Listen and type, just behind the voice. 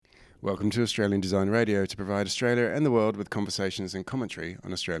Welcome to Australian Design Radio to provide Australia and the world with conversations and commentary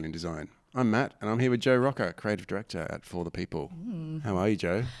on Australian design. I'm Matt, and I'm here with Jo Rocker, Creative Director at For The People. How are you,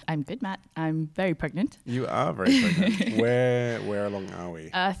 Jo? I'm good, Matt. I'm very pregnant. You are very pregnant. Where along are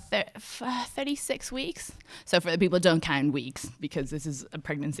we? 36 weeks. So for the people who don't count weeks, because this is a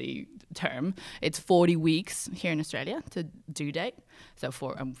pregnancy term, it's 40 weeks here in Australia to due date. So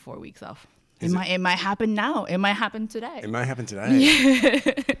I'm 4 weeks off. It might happen now. It might happen today. It might happen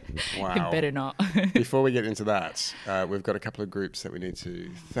today. Wow. It better not. Before we get into that, we've got a couple of groups that we need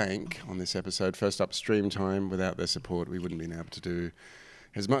to thank on this episode. First up, Streamtime. Without their support, we wouldn't been able to do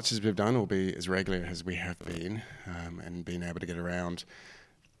as much as we've done or be as regular as we have been and being able to get around.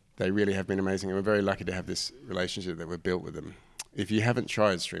 They really have been amazing, and we're very lucky to have this relationship that we've built with them. If you haven't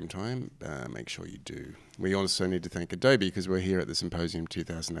tried Streamtime, make sure you do. We also need to thank Adobe because we're here at the Symposium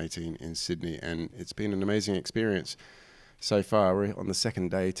 2018 in Sydney, and it's been an amazing experience so far. We're on the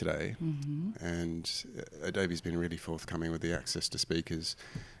second day today, and Adobe's been really forthcoming with the access to speakers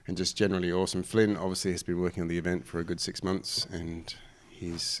and just generally awesome. Flynn obviously has been working on the event for a good 6 months, and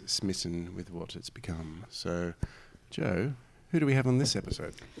he's smitten with what it's become. So, Jo, who do we have on this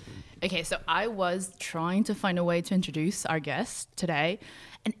episode? Okay, so I was trying to find a way to introduce our guest today,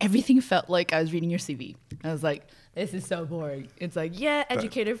 and everything felt like I was reading your CV. I was like, this is so boring. It's like, yeah,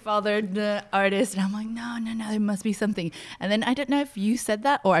 educated, fathered, artist. And I'm like, no, there must be something. And then I don't know if you said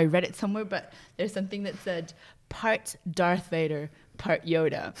that or I read it somewhere, but there's something that said part Darth Vader, part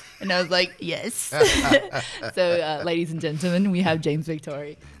Yoda. And I was like, yes. So, ladies and gentlemen, we have James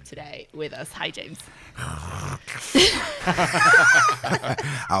Victori today with us. Hi, James.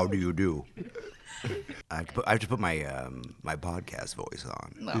 How do you do? I have to put my my podcast voice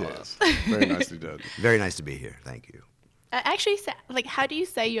on. No. Yes, very nicely done. Very nice to be here. Thank you. Actually, how do you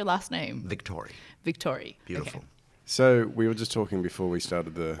say your last name? Victori. Victori. Beautiful. Okay. So we were just talking before we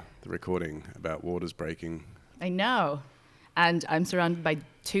started the recording about waters breaking. I know. And I'm surrounded by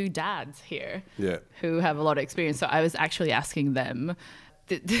two dads here who have a lot of experience. So I was actually asking them,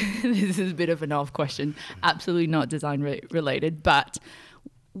 this is a bit of an off question, absolutely not design related, but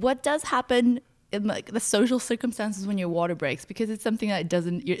what does happen in like the social circumstances when your water breaks? Because it's something that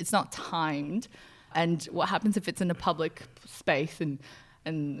it's not timed. And what happens if it's in a public space,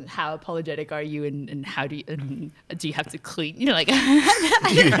 and how apologetic are you, and how do you have to clean? You know, like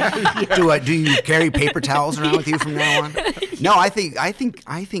do you carry paper towels around with you from now on? No, I think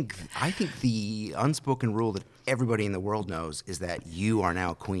the unspoken rule that everybody in the world knows is that you are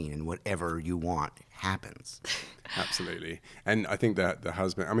now queen, and whatever you want happens. Absolutely. And I think that the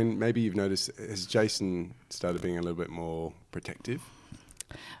husband, I mean, maybe you've noticed, has Jason started being a little bit more protective?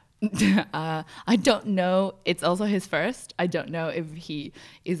 I don't know. It's also his first. I don't know if he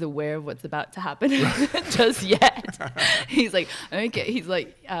is aware of what's about to happen just yet. He's like, okay. He's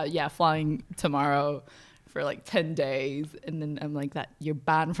like, flying tomorrow for like 10 days. And then I'm like, you're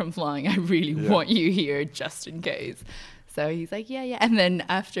banned from flying. I really want you here just in case. So he's like, yeah. And then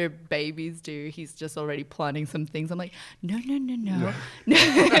after baby's due, he's just already planning some things. I'm like, no.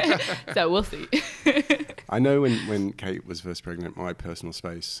 So we'll see. I know when Kate was first pregnant, my personal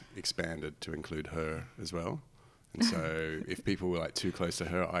space expanded to include her as well. And so if people were like too close to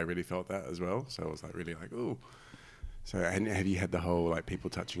her, I really felt that as well. So I was like really like, ooh. So and have you had the whole like people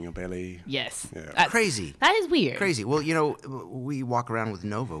touching your belly? Yes. Yeah. Crazy. That is weird. Crazy. Well, you know, we walk around with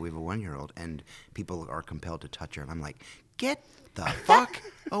Nova. We have a 1-year-old, and people are compelled to touch her. And I'm like, get the fuck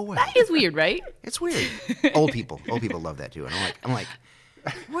away. That is weird, right? It's weird. Old people love that too. And I'm like,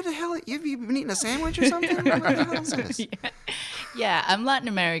 what the hell? Have you been eating a sandwich or something? What the hell is this? Yeah, I'm Latin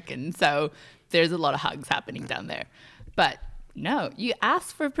American, so there's a lot of hugs happening down there. But no, you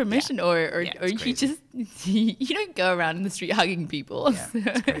ask for permission or you don't go around in the street hugging people. Yeah,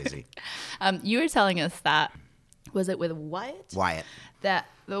 it's crazy. You were telling us that, was it with Wyatt? Wyatt. That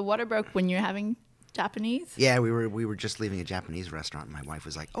the water broke when you're having Japanese? Yeah, we were just leaving a Japanese restaurant, and my wife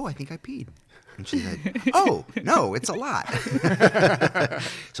was like, "Oh, I think I peed," and she said, "Oh, no, it's a lot."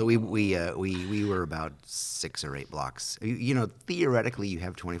 So we were about 6 or 8 blocks. You know, theoretically, you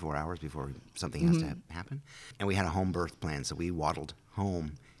have 24 hours before something has to happen, and we had a home birth plan, so we waddled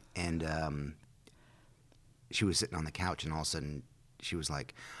home, and she was sitting on the couch, and all of a sudden, she was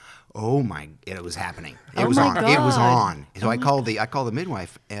like, "Oh my!" It was happening. It was on. God. It was on. So I called the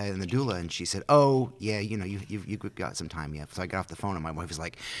midwife and the doula, and she said, "Oh yeah, you know, you've got some time yet." So I got off the phone, and my wife was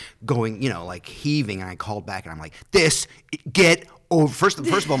like, going, you know, like heaving, and I called back, and I'm like, get over." First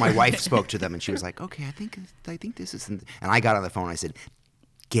of all, my wife spoke to them, and she was like, "Okay, I think this is," and I got on the phone, and I said,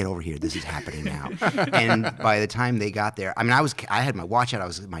 "Get over here. This is happening now." And by the time they got there, I mean, I had my watch out. I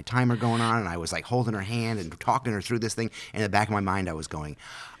was my timer going on, and I was like holding her hand and talking her through this thing. And in the back of my mind, I was going,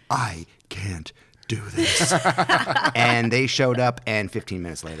 I can't do this. And they showed up, and 15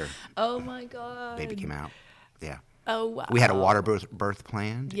 minutes later, oh my God, baby came out. Yeah. Oh wow. We had a water birth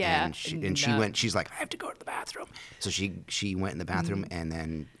planned. Yeah. And she went. She's like, I have to go to the bathroom. So she went in the bathroom, and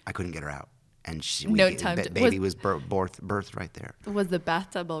then I couldn't get her out. And baby was birthed right there. Was the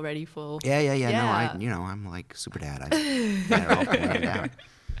bathtub already full? Yeah. No, I'm like super dad. I had her all planned out.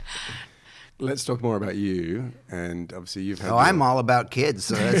 Let's talk more about you, and obviously you've had. Oh, I'm all about kids,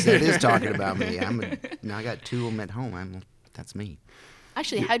 so it is talking about me. I got 2 of them at home. That's me.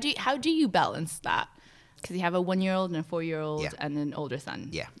 Actually, how do you balance that? Because you have a 1-year-old and a 4-year-old and an older son.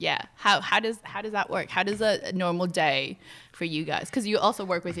 Yeah. How does that work? How does a normal day for you guys? Because you also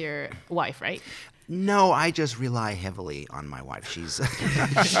work with your wife, right? No, I just rely heavily on my wife.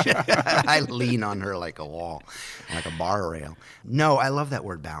 I lean on her like a wall, like a bar rail. No, I love that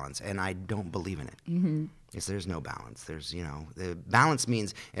word balance, and I don't believe in it. Mm-hmm. There's no balance. The balance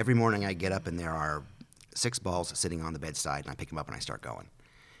means every morning I get up and there are 6 balls sitting on the bedside, and I pick them up and I start going.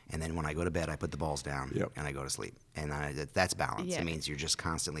 And then when I go to bed, I put the balls down and I go to sleep. And that's balance. Yeah. It means you're just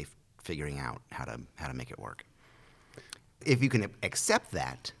constantly figuring out how to make it work. If you can accept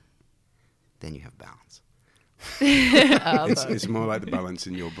that, then you have balance. It's more like the balance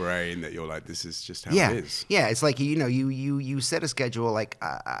in your brain that you're like, this is just how it is. Yeah, it's like, you set a schedule. Like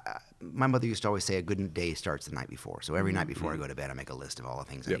my mother used to always say, a good day starts the night before. So every night before I go to bed, I make a list of all the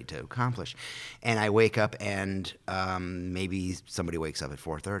things I need to accomplish. And I wake up, and maybe somebody wakes up at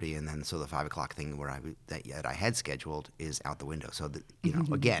 4:30, and then so the 5 o'clock thing that I had scheduled is out the window. So that,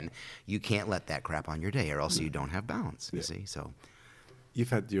 again, you can't let that crap on your day, or else you don't have balance. You see, so. You've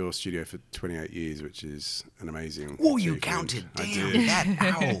had your studio for 28 years, which is an amazing. Oh, you counted! Damn,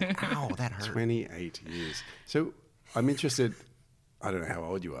 that hurt. 28 years. So I'm interested. I don't know how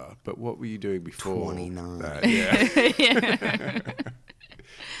old you are, but what were you doing before? 29. Yeah.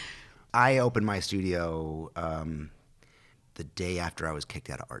 I opened my studio the day after I was kicked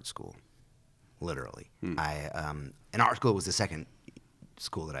out of art school. Literally, and art school was the second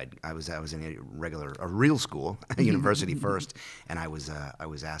school that I was in a real school, university first, and I was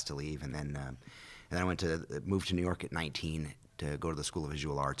asked to leave, and then I moved to New York at 19 to go to the School of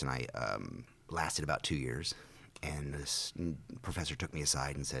Visual Arts, and I lasted about 2 years, and this professor took me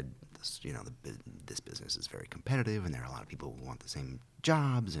aside and said, this business is very competitive, and there are a lot of people who want the same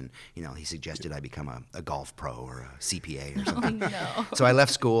jobs, and he suggested I become a golf pro or a CPA or something. Oh, no. So I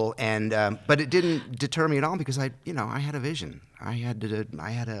left school, and but it didn't deter me at all, because I had a vision. I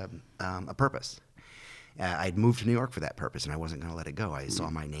had a purpose. I'd moved to New York for that purpose, and I wasn't going to let it go. I saw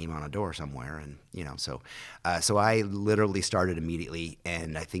my name on a door somewhere, and so I literally started immediately,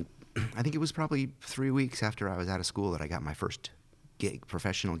 and I think it was probably 3 weeks after I was out of school that I got my first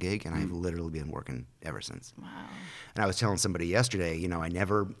professional gig, and I've literally been working ever since. Wow. And I was telling somebody yesterday,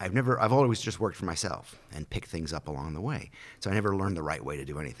 I've always just worked for myself and picked things up along the way. So I never learned the right way to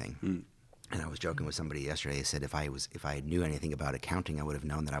do anything. And I was joking with somebody yesterday. I said if I knew anything about accounting, I would have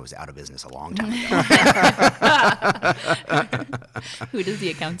known that I was out of business a long time ago. Who does the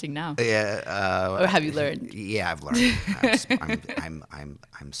accounting now? Yeah. Or have you learned? Yeah, I've learned.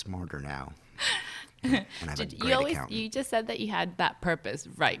 I'm smarter now. And I have a great accountant. You just said that you had that purpose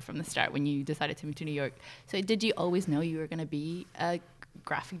right from the start when you decided to move to New York. So did you always know you were going to be a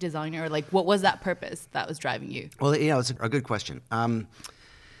graphic designer? Or like, what was that purpose that was driving you? Well, it's a good question.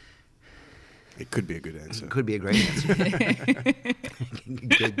 It could be a good answer. Could be a great answer.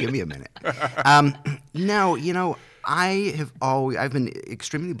 Give me a minute. No, I've been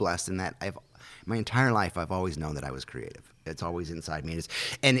extremely blessed in that my entire life I've always known that I was creative. It's always inside me.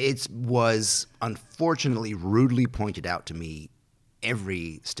 And it was unfortunately rudely pointed out to me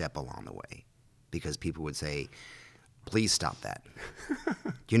every step along the way, because people would say, please stop that.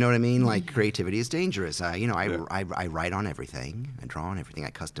 Do you know what I mean? Like, creativity is dangerous. I write on everything. I draw on everything.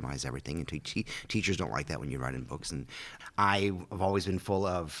 I customize everything. And teachers don't like that when you write in books. And I've always been full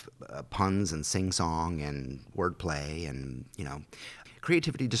of puns and sing-song and wordplay. And,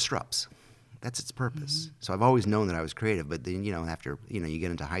 creativity disrupts. That's its purpose. Mm-hmm. So I've always known that I was creative. But then, after, you get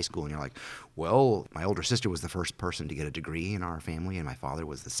into high school and you're like, well, my older sister was the first person to get a degree in our family, and my father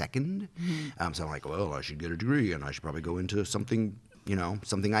was the second. Mm-hmm. So I'm like, well, I should get a degree, and I should probably go into something,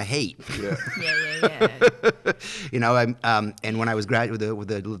 something I hate. Yeah. Yeah. And when I was graduating with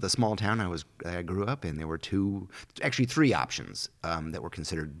the small town I grew up in, there were three options that were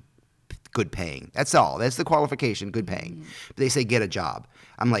considered good paying. That's all. That's the qualification, good paying. Mm-hmm. But they say get a job.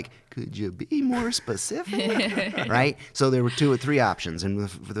 I'm like, could you be more specific? Right? So there were 2 or 3 options, and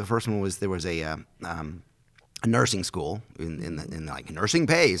the first one was there was a nursing school in like nursing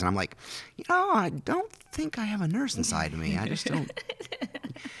pays, and I'm like, I don't think I have a nurse inside of me. I just don't.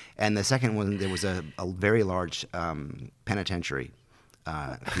 And the second one, there was a very large penitentiary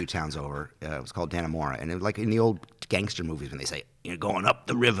a few towns over. It was called Dannemora. And it, like in the old gangster movies when they say, you're going up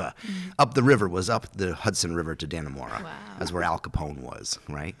the river. Up the river was up the Hudson River to Dannemora. Wow. That's where Al Capone was,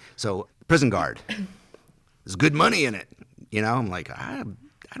 right? So prison guard. There's good money in it. You know, I'm like, I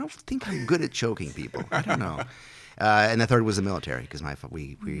don't think I'm good at choking people. I don't know. And the third was the military, because my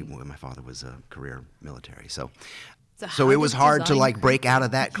father was a career military. So it was hard to like break out of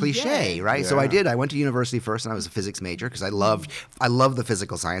that cliche, right? Yeah. So I did. I went to university first, and I was a physics major because I love the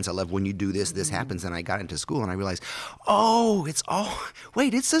physical science. I love when you do this happens. And I got into school, and I realized, this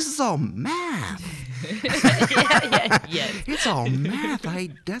is all math. Yeah. It's all math.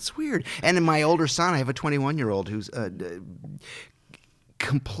 That's weird. And in my older son, I have a 21-year-old who's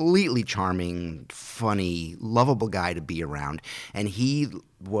completely charming, funny, lovable guy to be around. And he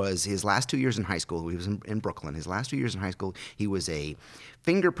was, his last 2 years in high school, he was in Brooklyn. His last 2 years in high school, he was a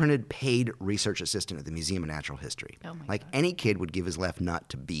fingerprinted paid research assistant at the Museum of Natural History. Oh my like God. any kid would give his left nut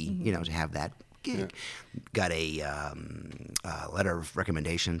to be, to have that gig. Yeah. Got a letter of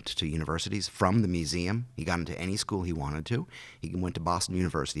recommendation to universities from the museum. He got into any school he wanted to. He went to Boston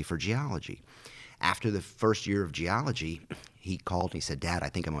University for geology. After the first year of geology, he called and he said, Dad, I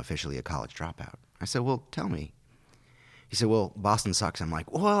think I'm officially a college dropout. I said, well, tell me. He said, well, Boston sucks. I'm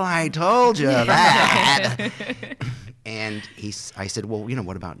like, well, I told you that. And I said, well,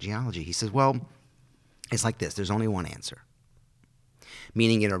 what about geology? He says, well, it's like this. There's only one answer.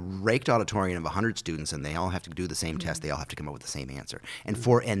 Meaning in a raked auditorium of 100 students and they all have to do the same test, they all have to come up with the same answer. And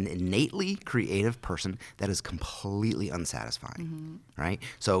for an innately creative person, that is completely unsatisfying, right?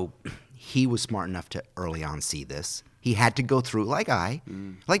 So he was smart enough to early on see this. He had to go through, like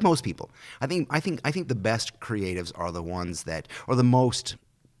most people. I think the best creatives are the ones that are the most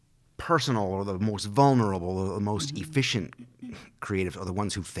personal or the most vulnerable or the most efficient creatives are the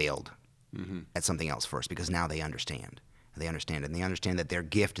ones who failed at something else first, because now they understand. They understand it, and they understand that their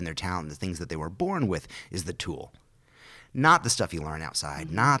gift and their talent, the things that they were born with, is the tool. Not the stuff you learn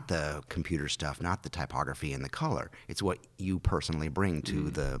outside, not the computer stuff, not the typography and the color. It's what you personally bring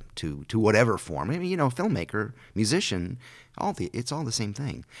to to whatever form. I mean, filmmaker, musician, it's all the same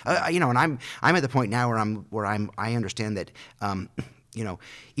thing. And I'm at the point now where I understand that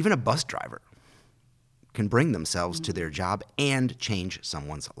even a bus driver can bring themselves to their job and change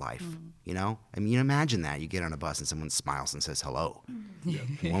someone's life. I mean, imagine that. You get on a bus and someone smiles and says hello.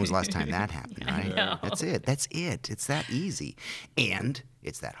 When was the last time that happened, right? That's it. It's that easy. And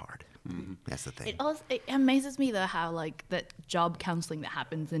it's that hard. That's the thing. It amazes me, though, how, that job counseling that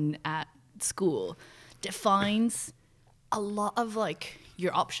happens at school defines a lot of,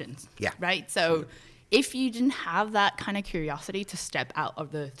 your options. Yeah. Right? So if you didn't have that kind of curiosity to step out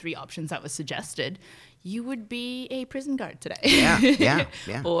of the 3 options that was suggested, you would be a prison guard today. Yeah.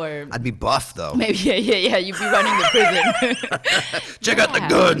 Or I'd be buff, though. Maybe, yeah. You'd be running the prison. Check out the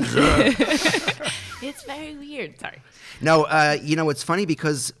guns. It's very weird. Sorry. No, it's funny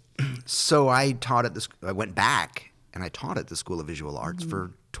because I taught at I went back and I taught at the School of Visual Arts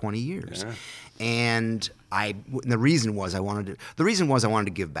for 20 years. Yeah. And the reason was I wanted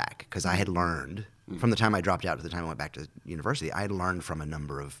to give back, because I had learned from the time I dropped out to the time I went back to university, I had learned from a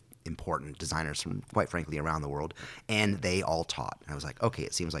number of important designers from, quite frankly, around the world, and they all taught. And I was like, okay,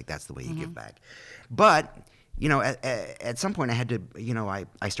 it seems like that's the way you give back. But, at some point I had to,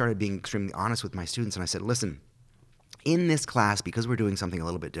 I started being extremely honest with my students, and I said, listen, in this class, because we're doing something a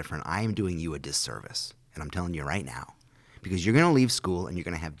little bit different, I am doing you a disservice. And I'm telling you right now, because you're going to leave school and you're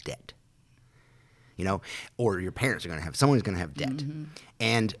going to have debt. Or your parents are going to have, someone's going to have debt.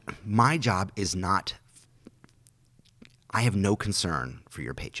 And my job is not, I have no concern for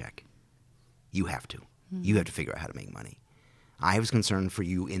your paycheck. You have to. You have to figure out how to make money. I was concerned for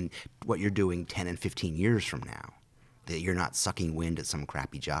you in what you're doing 10 and 15 years from now, that you're not sucking wind at some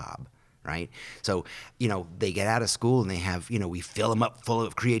crappy job, right? So, they get out of school and they have, we fill them up full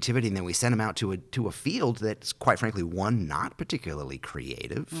of creativity, and then we send them out to a field that's, quite frankly, 1, not particularly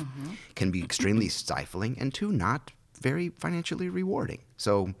creative, can be extremely stifling, and 2, not very financially rewarding.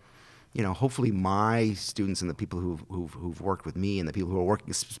 So, hopefully my students and the people who've worked with me and the people who are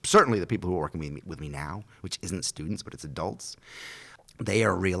working, certainly the people who are working with me now, which isn't students, but it's adults, they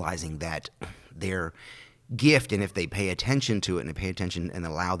are realizing that their gift, and if they pay attention to it and they pay attention and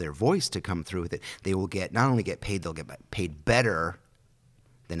allow their voice to come through with it, they will not only get paid, they'll get paid better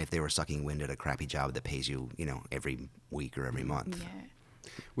than if they were sucking wind at a crappy job that pays you, every week or every month. Yeah.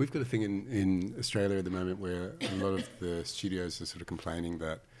 We've got a thing in Australia at the moment where a lot of the studios are sort of complaining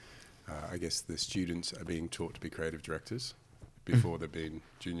that I guess the students are being taught to be creative directors before they've been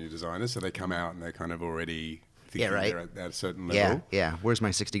junior designers. So they come out and they're kind of already thinking they're at a certain level. Yeah. Where's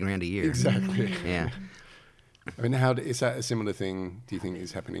my 60 grand a year? Exactly. Yeah. I mean, is that a similar thing, do you think,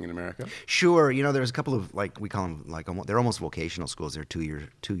 is happening in America? Sure. There's a couple of, we call them, they're almost vocational schools. They're two-year,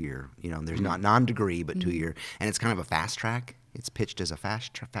 there's not non-degree, but 2-year. And it's kind of a fast track. It's pitched as a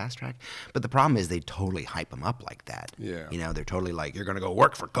fast track. But the problem is they totally hype them up like that. Yeah. They're totally like, you're going to go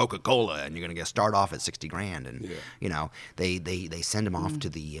work for Coca-Cola and you're going to start off at 60 grand. And, they send them off to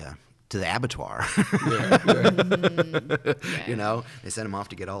the abattoir. They send them off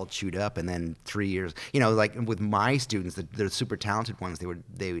to get all chewed up, and then 3 years. Like with my students, the super talented ones,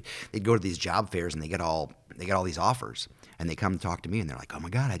 they'd go to these job fairs and they get all these offers, and they come talk to me and they're like, oh my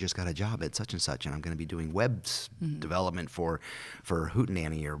God, I just got a job at such and such, and I'm going to be doing web development for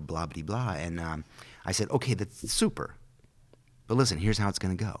Hootenanny or blah blah blah. And I said, okay, that's super, but listen, here's how it's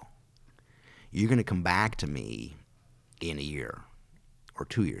going to go. You're going to come back to me in a year or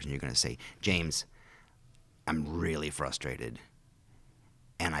 2 years, and you're going to say, James, I'm really frustrated,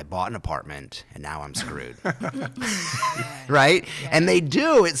 and I bought an apartment, and now I'm screwed. Right? Yeah. And they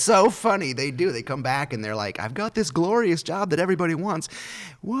do. It's so funny. They do. They come back, and they're like, I've got this glorious job that everybody wants.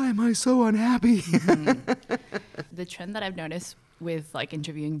 Why am I so unhappy? The trend that I've noticed with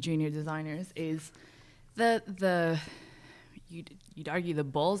interviewing junior designers is you'd argue the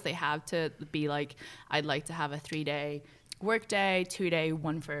balls they have to be like, I'd like to have a 3-day work day, 2-day,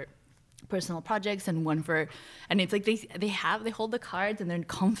 one for personal projects and one for, and it's like they hold the cards and they're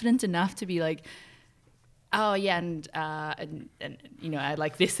confident enough to be like, oh yeah, and I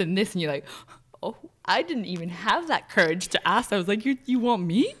like this and this, and you're like, oh, I didn't even have that courage to ask. I was like, you want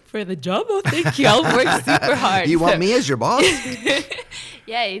me for the job? Oh, thank you. I'll work super hard. You want me as your boss?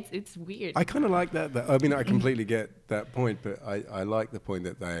 Yeah, it's weird. I kind of like that. I mean, I completely get that point, but I like the point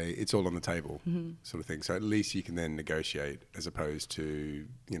that it's all on the table sort of thing. So at least you can then negotiate, as opposed to,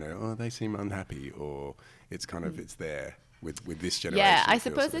 oh, they seem unhappy, or it's kind of, it's there with this generation. Yeah, I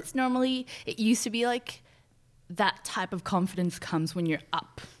suppose it used to be like that type of confidence comes when you're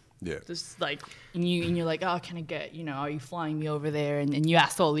up. Yeah. Just like, and you're like, oh, can I get, are you flying me over there? And you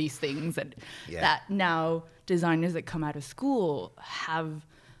ask all these things, and that now designers that come out of school have,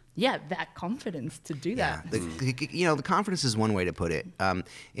 that confidence to do that. The confidence is one way to put it.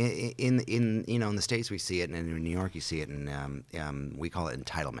 In the States we see it, and in New York you see it, and we call it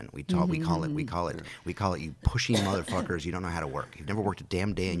entitlement. We call it you pushy motherfuckers. You don't know how to work. You've never worked a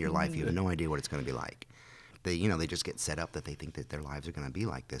damn day in your life. You have no idea what it's going to be like. They just get set up that they think that their lives are going to be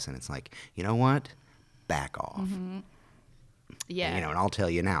like this, and it's like, you know what? Back off. Yeah. And I'll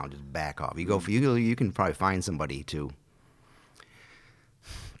tell you now, just back off. You can probably find somebody to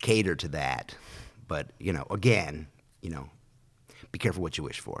cater to that, but again, be careful what you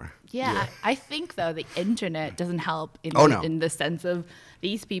wish for. Yeah. I think though the internet doesn't help in the sense of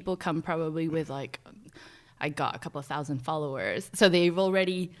these people come probably with I got a couple of thousand followers, so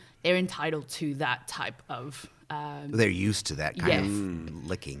they're entitled to that type of. They're used to that kind of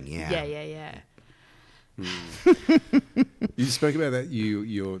licking. Yeah. You spoke about that.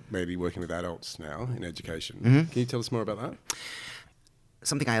 You're maybe working with adults now in education. Can you tell us more about that?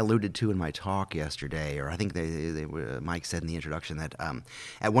 Something I alluded to in my talk yesterday, or I think Mike said in the introduction, that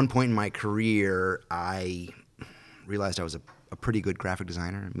at one point in my career, I realized I was a pretty good graphic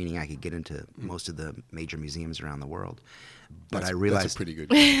designer, meaning I could get into most of the major museums around the world. But I realized that's pretty good.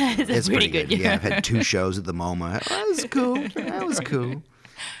 It's pretty good. Yeah, I've had 2 shows at the MoMA. That was cool. That was cool.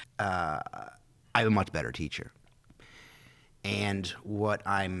 I'm a much better teacher, and what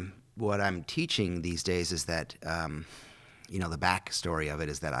I'm teaching these days is that the backstory of it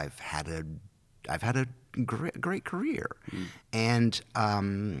is that I've had a great career, and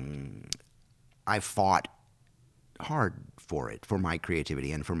I fought hard for my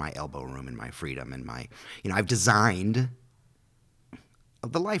creativity and for my elbow room and my freedom and my, I've designed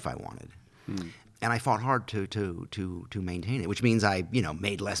the life I wanted. And I fought hard to maintain it, which means I,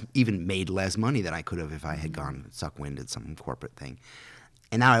 made less money than I could have if I had gone suck wind at some corporate thing.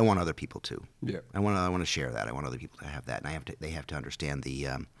 And now I want other people to. Yeah. I want to share that. I want other people to have that, and they have to understand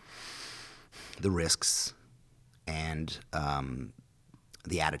the risks and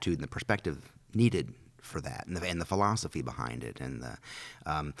the attitude and the perspective needed for that, and the philosophy behind it, and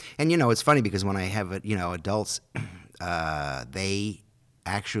it's funny because when I have adults, they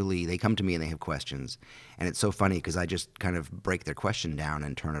come to me and they have questions, and it's so funny because I just kind of break their question down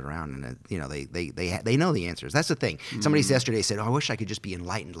and turn it around, and they know the answers. That's the thing. Somebody yesterday said, "Oh, I wish I could just be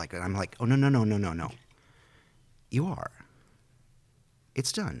enlightened," and I'm like, "Oh no, you are.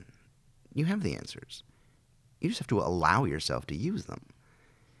 It's done. You have the answers. You just have to allow yourself to use them."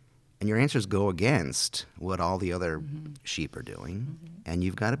 And your answers go against what all the other sheep are doing, and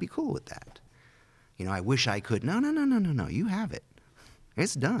you've got to be cool with that. I wish I could. No. You have it.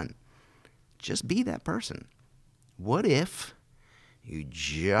 It's done. Just be that person. What if you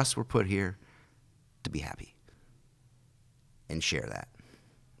just were put here to be happy and share that?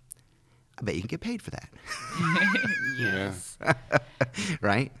 I bet you can get paid for that. Yes.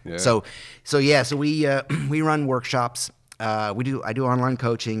 Right? Yeah. So we run workshops. I do online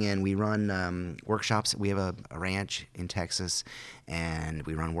coaching, and we run workshops. We have a ranch in Texas, and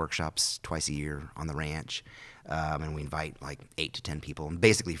we run workshops twice a year on the ranch. And we invite like 8 to 10 people, and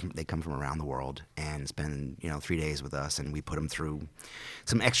basically they come from around the world and spend 3 days with us, and we put them through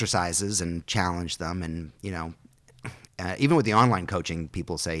some exercises and challenge them, and even with the online coaching,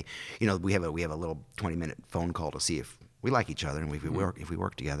 people say, we have a little 20-minute phone call to see if we like each other and if we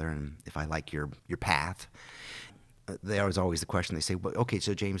work together, and if I like your path. There's always the question. They say, well, "Okay,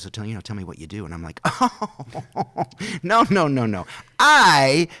 so James, so tell me what you do." And I'm like, "Oh, no.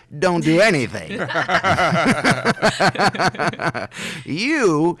 I don't do anything.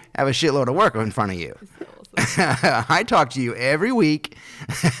 You have a shitload of work in front of you. I talk to you every week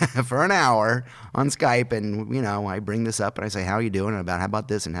for an hour on Skype, and I bring this up and I say, how are you doing? And how about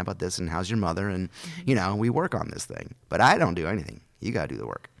this, and how about this, and how's your mother? And we work on this thing. But I don't do anything. You got to do the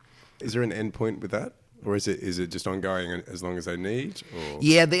work." Is there an end point with that? Or is it just ongoing as long as they need? Or?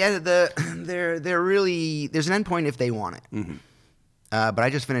 Yeah, they're really, there's an end point if they want it. Mm-hmm. But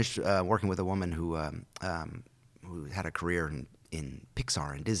I just finished working with a woman who had a career in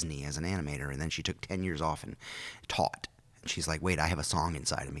Pixar and Disney as an animator, and then she took 10 years off and taught. And she's like, "Wait, I have a song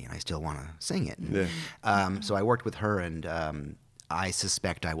inside of me, and I still want to sing it." And, so I worked with her, and I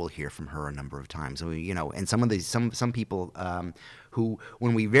suspect I will hear from her a number of times. So, and some people who,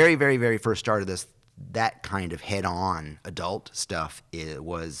 when we very, very, very first started this, that kind of head-on adult stuff, it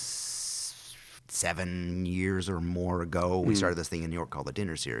was 7 years or more ago. We started this thing in New York called the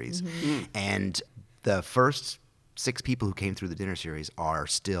Dinner Series. And the first 6 people who came through the Dinner Series are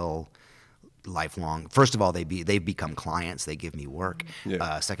still lifelong. First of all, they've become clients. They give me work.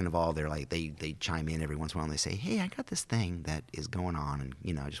 Second of all, they're like, they chime in every once in a while and they say, "Hey, I got this thing that is going on,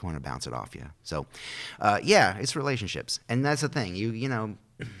 and I just want to bounce it off you." So it's relationships. And that's the thing.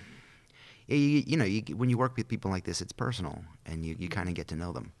 When you work with people like this, it's personal, and you kind of get to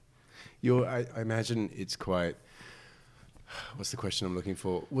know them. I imagine it's quite. What's the question I'm looking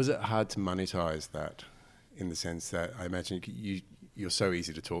for? Was it hard to monetize that, in the sense that I imagine you're so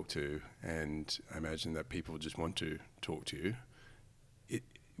easy to talk to, and I imagine that people just want to talk to you.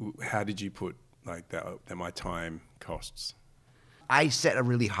 How did you put like that my time costs? I set a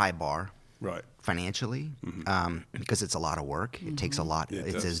really high bar. Right. Financially, because it's a lot of work. It takes a lot.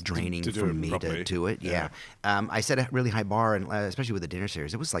 It's as draining to for me to do it. Yeah. I set a really high bar, and especially with the Dinner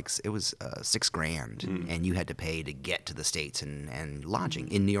Series, it was $6,000, and you had to pay to get to the States and lodging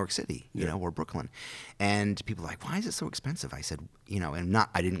in New York City, or Brooklyn. And people were like, "Why is it so expensive?" I said, it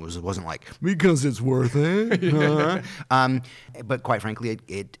wasn't like, because it's worth it. But quite frankly,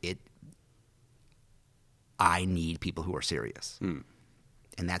 I need people who are serious.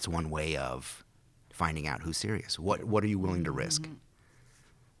 And that's one way of finding out who's serious. What are you willing to risk?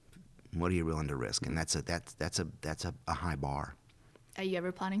 What are you willing to risk? And that's a high bar. Are you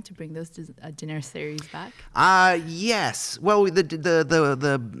ever planning to bring those Dinner Series back? Yes. Well,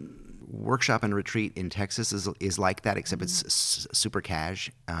 the workshop and retreat in Texas is like that, except it's super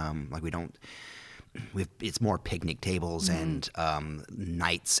cash. Like it's more picnic tables and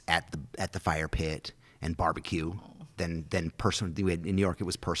nights at the fire pit and barbecue. Than personal. In New York, it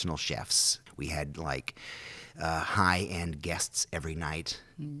was personal chefs. We had like high-end guests every night,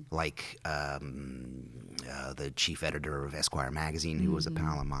 like the chief editor of Esquire magazine, who was a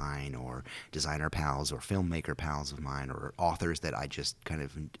pal of mine, or designer pals, or filmmaker pals of mine, or authors that I just kind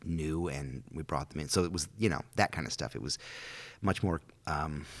of knew, and we brought them in. So it was, that kind of stuff. It was much more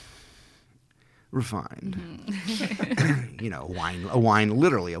refined,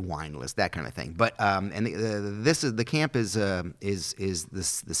 literally a wine list, that kind of thing. But and the camp is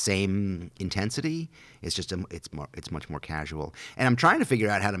the same intensity. It's just it's much more casual. And I'm trying to figure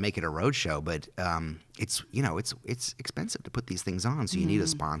out how to make it a road show, but it's expensive to put these things on. So you need a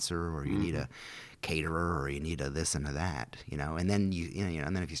sponsor, or you need a caterer, or you need a this and a that, And then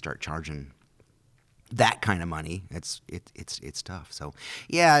and then if you start charging that kind of money, it's tough. So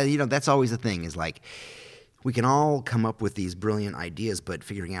that's always the thing, is like, we can all come up with these brilliant ideas, but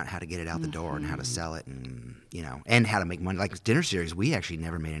figuring out how to get it out the door and how to sell it, and and how to make money. Like Dinner Series, we actually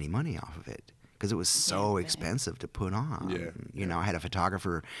never made any money off of it because it was so expensive to put on. I had a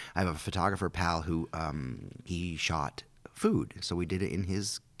photographer. I have a photographer pal who he shot food, so we did it in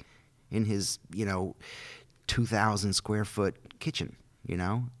his 2,000 square foot kitchen.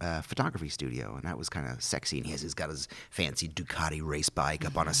 photography studio, and that was kind of sexy. And he's got his fancy Ducati race bike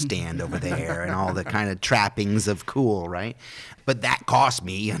up on a stand over there, and all the kind of trappings of cool, right? But that cost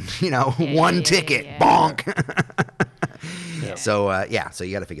me, one ticket, bonk. Yeah. So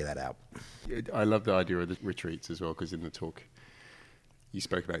you got to figure that out. I love the idea of the retreats as well, because in the talk you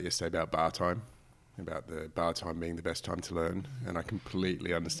spoke about yesterday about bar time, about the bar time being the best time to learn, and I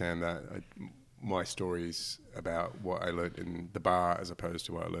completely understand that. My stories about what I learned in the bar as opposed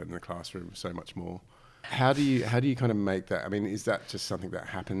to what I learned in the classroom, so much more. How do you kind of make that? I mean, is that just something that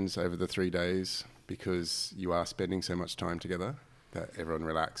happens over the 3 days because you are spending so much time together that everyone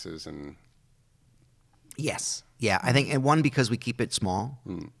relaxes and? Yes. Yeah, I think, and one, because we keep it small.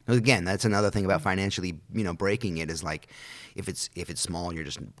 Again, that's another thing about financially, breaking it is like, if it's small, you're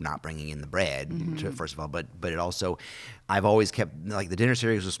just not bringing in the bread, first of all. But it also, I've always kept, like, the dinner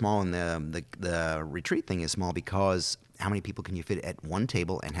series was small, and the retreat thing is small because how many people can you fit at one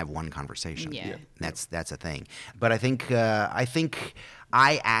table and have one conversation? Yeah. That's a thing. But I think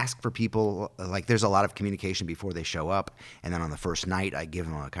I ask for people, like, there's a lot of communication before they show up, and then on the first night I give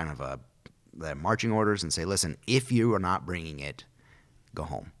them a kind of the marching orders and say, listen, if you are not bringing it, go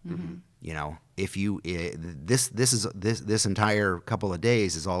home. If you this entire couple of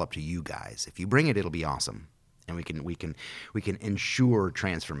days is all up to you guys. If you bring it, it'll be awesome, and we can ensure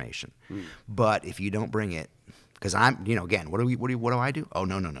transformation. But if you don't bring it, because I'm, again, what do I do? Oh,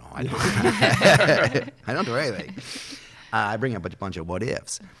 no, I don't. I don't do anything. I bring up a bunch of what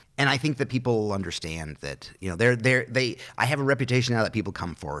ifs. And I think that people understand that, I have a reputation now that people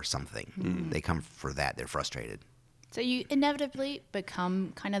come for something. They come for that. They're frustrated. So you inevitably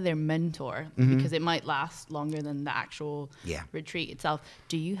become kind of their mentor because it might last longer than the actual retreat itself.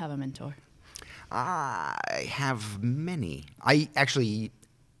 Do you have a mentor? I have many. I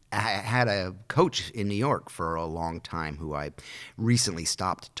had a coach in New York for a long time who I recently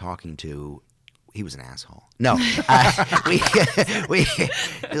stopped talking to. He was an asshole. No, we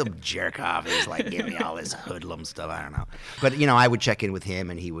jerk off. He's like giving me all this hoodlum stuff. I don't know, but I would check in with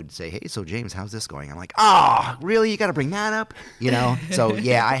him, and he would say, "Hey, so James, how's this going?" I'm like, "Oh, really? You got to bring that up?" So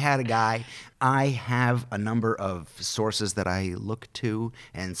yeah, I had a guy. I have a number of sources that I look to,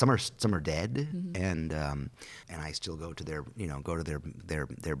 and some are dead, and I still go to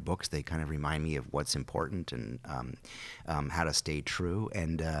their books. They kind of remind me of what's important and how to stay true.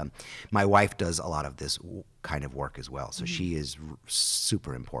 And my wife does a lot of this kind of work as well, so she is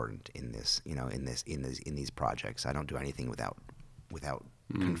super important in this, in these projects. I don't do anything without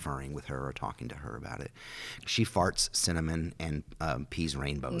conferring with her or talking to her about it. She farts cinnamon and peas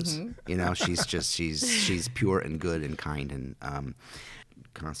rainbows. She's pure and good and kind, and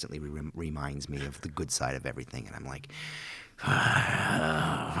constantly reminds me of the good side of everything. And I'm like,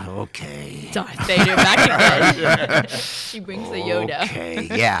 okay. Darth Vader back again. She brings the Yoda. Okay,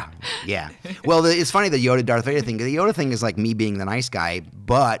 yeah. Well, it's funny, the Darth Vader thing. The Yoda thing is like me being the nice guy,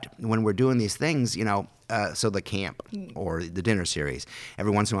 but when we're doing these things, so the camp or the dinner series,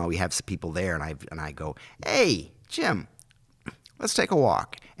 every once in a while we have some people there, and I go, hey, Jim, let's take a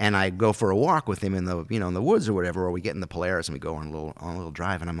walk. And I go for a walk with him in the in the woods or whatever, or we get in the Polaris and we go on a little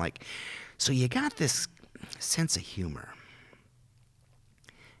drive, and I'm like, so you got this sense of humor.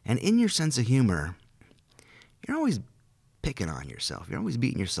 And in your sense of humor, you're always picking on yourself. You're always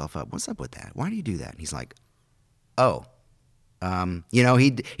beating yourself up. What's up with that? Why do you do that? And he's like, oh.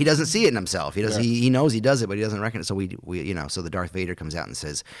 He doesn't see it in himself. He does. Yeah. He knows he does it, but he doesn't reckon it. So we so the Darth Vader comes out and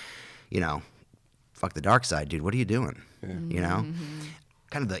says, fuck the dark side, dude. What are you doing? Yeah.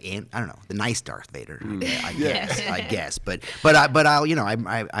 Kind of the nice Darth Vader, I guess. But I'll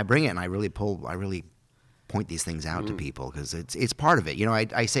I bring it, and I really point these things out to people because it's part of it.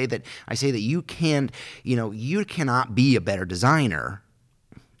 I say that you cannot be a better designer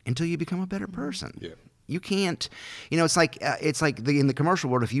until you become a better person. Yeah. You can't, it's like in the commercial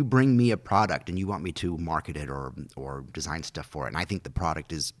world, if you bring me a product and you want me to market it or design stuff for it, and I think the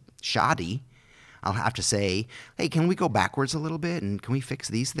product is shoddy, I'll have to say, hey, can we go backwards a little bit, and can we fix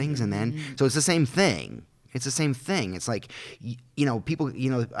these things? And then, so it's the same thing. It's the same thing. It's like, people,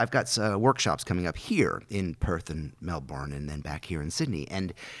 I've got workshops coming up here in Perth and Melbourne, and then back here in Sydney.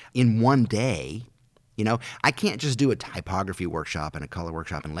 And in one day, I can't just do a typography workshop and a color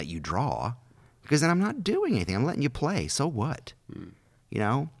workshop and let you draw, because then I'm not doing anything. I'm letting you play. So what?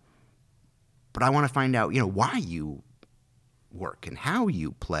 But I want to find out, why you work and how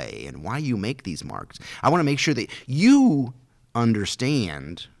you play and why you make these marks. I want to make sure that you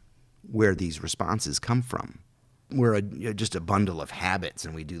understand where these responses come from. We're just a bundle of habits,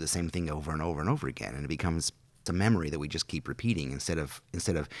 and we do the same thing over and over and over again, and it becomes It's a memory that we just keep repeating instead of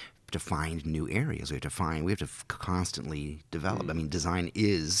to find new areas. We have to constantly develop. I mean, design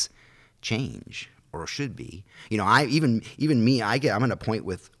is change, or should be. You know, I'm at a point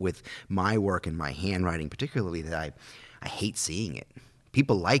with my work and my handwriting particularly that I hate seeing it.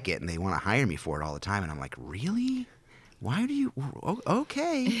 People like it and they want to hire me for it all the time, and I'm like, really? Why do you?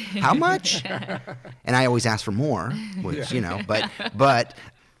 Okay, how much? And I always ask for more, which but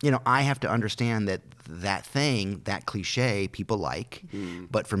I have to understand that thing, that cliche, people like.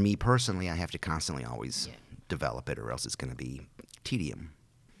 But for me personally, I have to constantly always develop it, or else it's going to be tedium.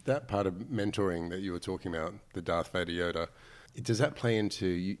 That part of mentoring that you were talking about, the Darth Vader Yoda, does that play into,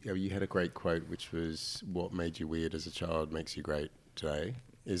 you had a great quote, which was, what made you weird as a child makes you great today.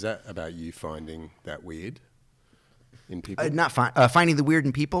 Is that about you finding that weird in people? Finding the weird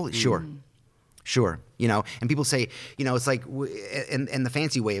in people? Sure. And people say, it's like, and the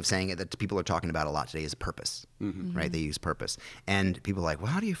fancy way of saying it that people are talking about a lot today is purpose, right? They use purpose. And people are like,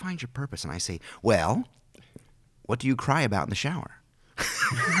 well, how do you find your purpose? And I say, well, what do you cry about in the shower?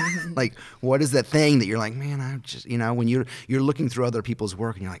 Like, what is that thing that you're like, man, I just, when you're looking through other people's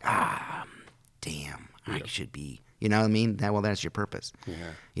work and you're like, damn, I should be, you know what I mean? That's your purpose.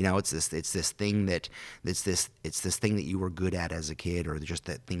 Yeah. It's this thing that you were good at as a kid, or just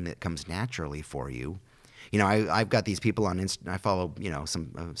that thing that comes naturally for you. I've got these people on I follow,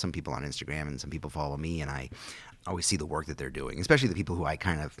 some people on Instagram, and some people follow me, and I always see the work that they're doing, especially the people who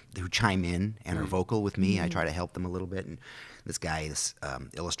chime in and are vocal with me. I try to help them a little bit. And this guy, this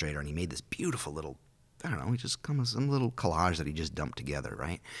illustrator, and he made this beautiful little, I don't know, he just some little collage that he just dumped together,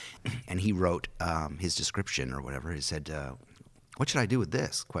 right? And he wrote his description or whatever. He said, what should I do with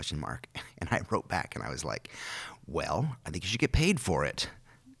this? ? And I wrote back, and I was like, well, I think you should get paid for it.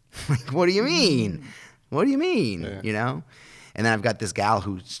 Like, what do you mean? What do you mean? Yeah. And then I've got this gal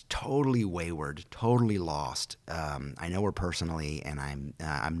who's totally wayward, totally lost. I know her personally, and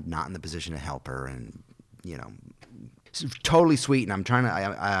I'm not in the position to help her, and totally sweet. And I'm trying to.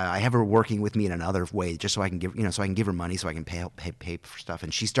 I have her working with me in another way, just so I can give her money, so I can pay for stuff.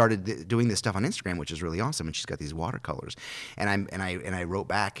 And she started doing this stuff on Instagram, which is really awesome. And she's got these watercolors, and I wrote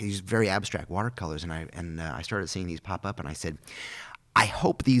back these very abstract watercolors, and I started seeing these pop up, and I said, I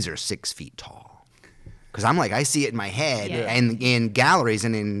hope these are 6 feet tall. Because I'm like, I see it in my head, and in galleries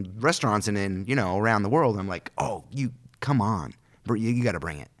and in restaurants and in, around the world. I'm like, oh, you come on. You got to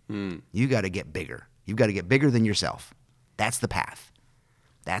bring it. You got to get bigger. You've got to get bigger than yourself. That's the path.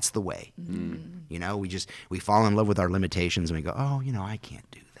 That's the way. We fall in love with our limitations, and we go, oh, I can't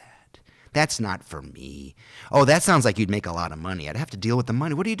do that. That's not for me. Oh, that sounds like you'd make a lot of money. I'd have to deal with the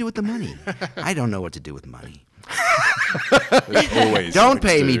money. What do you do with the money? I don't know what to do with money. Don't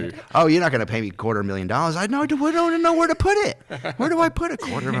pay me. Oh, you're not going to pay me $250,000. I don't know where to put it. Where do I put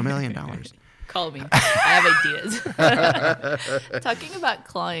 $250,000? Call me. I have ideas. Talking about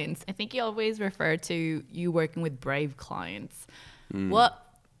clients, I think you always refer to you working with brave clients. What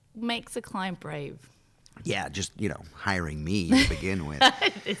makes a client brave? Yeah, just, hiring me to begin with.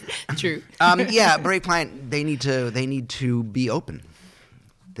 True. Brave client, they need to be open.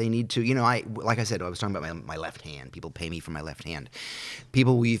 They need to, like I said, I was talking about my left hand. People pay me for my left hand.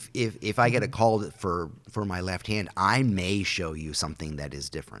 If I get a call for my left hand, I may show you something that is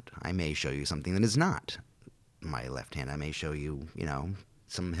different. I may show you something that is not my left hand. I may show you,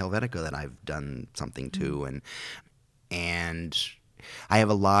 some Helvetica that I've done something to, and I have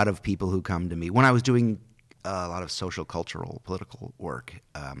a lot of people who come to me when I was doing a lot of social, cultural, political work.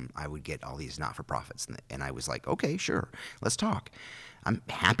 I would get all these not-for-profits, and I was like, okay, sure, let's talk. I'm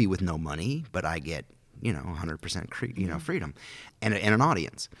happy with no money, but I get 100% freedom and an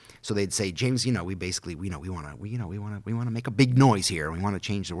audience. So they'd say, James, we want to make a big noise here. We want to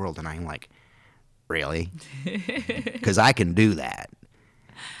change the world. And I'm like, really? Because I can do that.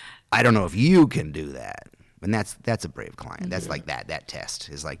 I don't know if you can do that. And that's a brave client. That's like that test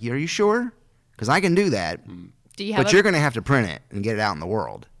is like, are you sure? Because I can do that. But you're going to have to print it and get it out in the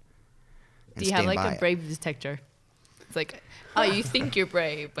world. Do you have like a brave detector? It's like, oh, you think you're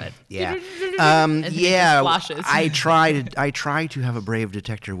brave, but yeah, flashes. I try to have a brave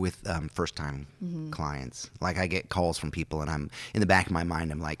detector with first-time clients. Like I get calls from people, and I'm in the back of my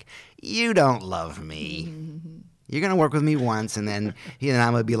mind, I'm like, you don't love me. You're gonna work with me once, and then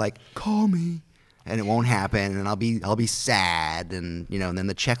I'm gonna be like, call me. And it won't happen, and I'll be sad, and and then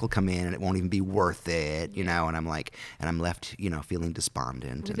the check will come in, and it won't even be worth it, and I'm like, and I'm left, feeling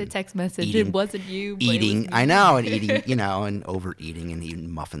despondent. With a text message, it wasn't you. But eating, it was me. I know, and eating, and overeating, and eating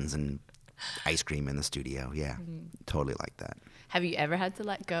muffins and ice cream in the studio. Yeah, totally like that. Have you ever had to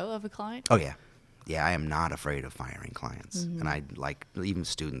let go of a client? Oh yeah. I am not afraid of firing clients, and I like even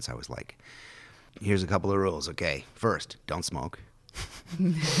students. I was like, here's a couple of rules. Okay, first, don't smoke.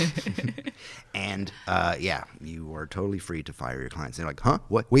 And you are totally free to fire your clients. They're like, huh?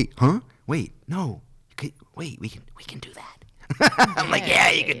 What? Wait, huh? Wait, no. We can do that. I'm like, yeah,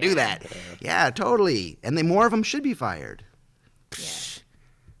 you can do that. Yeah, totally. And then more of them should be fired.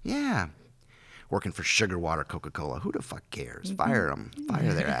 Yeah. Working for Sugar Water Coca-Cola. Who the fuck cares? Fire them.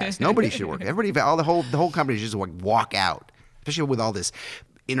 Fire their ass. Nobody should work. Everybody, the whole company should just walk out. Especially with all this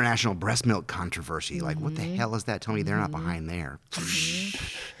international breast milk controversy. Like, what the hell is that? Tell me they're not behind there.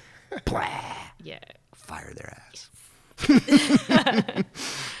 Blah. Yeah. Fire their ass.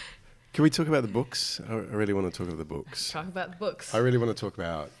 Can we talk about the books? I really want to talk about the books. Talk about books. I really want to talk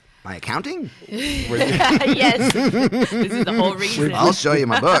about my accounting? Yes. This is the whole reason. I'll show you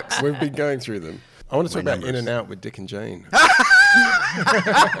my books. We've been going through them. I want to talk about In and Out with Dick and Jane.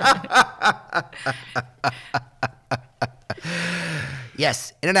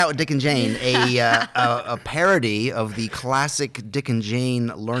 Yes, In and Out with Dick and Jane, a parody of the classic Dick and Jane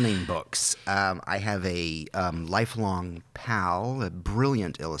learning books. I have a lifelong pal, a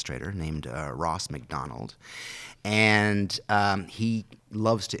brilliant illustrator named Ross McDonald, and he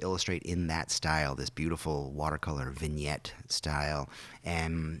loves to illustrate in that style, this beautiful watercolor vignette style.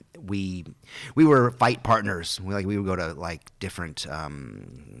 And we were fight partners. We would go to like different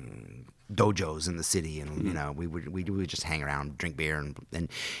dojos in the city, and you know, we would just hang around, drink beer,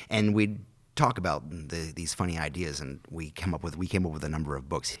 and we'd talk about these funny ideas, and we came up with a number of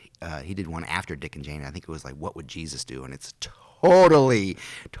books. He did one after Dick and Jane. I think it was like What Would Jesus Do, and it's totally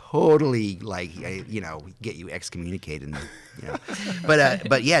like, you know, get you excommunicated, you know.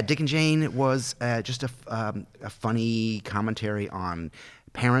 But yeah, Dick and Jane was just a funny commentary on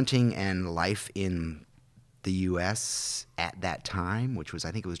parenting and life in the U.S. at that time, which was I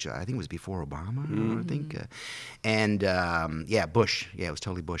think it was before Obama, I think, and Bush. Yeah, it was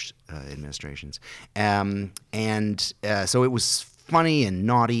totally Bush administrations, so it was funny and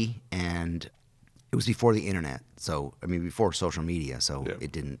naughty, and it was before the internet. So I mean, before social media. So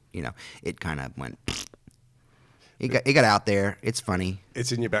it didn't, you know, it kind of went. It got out there. It's funny.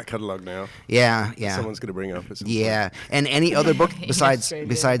 It's in your back catalog now. Yeah. Someone's going to bring up. Yeah, and any other book besides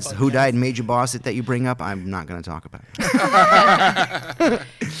Who Died and Made You Boss It that you bring up, I'm not going to talk about.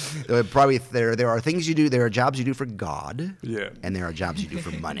 Probably there are things you do. There are jobs you do for God. Yeah. And there are jobs you do for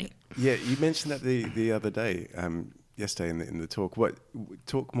money. Yeah, you mentioned that the other day. Yesterday in the talk.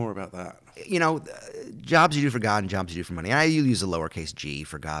 Talk more about that? You know, jobs you do for God and jobs you do for money. You use a lowercase g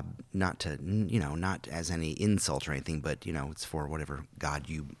for God, not as any insult or anything, but, you know, it's for whatever God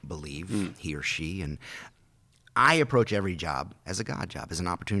you believe, he or she. And I approach every job as a God job, as an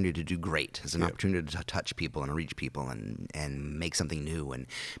opportunity to do great, as an opportunity to touch people and reach people and make something new and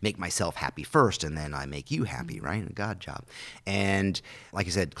make myself happy first, and then I make you happy, right? A God job. And like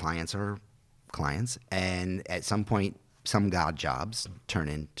I said, clients are clients, and at some point some God jobs turn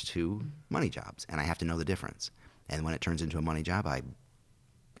into money jobs, and I have to know the difference. And when it turns into a money job, I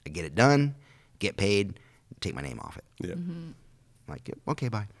get it done, get paid, take my name off it. Yeah. Like, okay,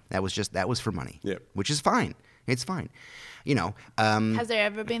 bye. That was for money. Yeah. Which is fine. It's fine. You know. Has there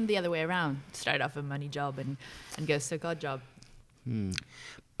ever been the other way around? Start off a money job and go to a God job?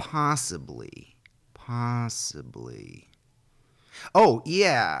 Possibly. Oh,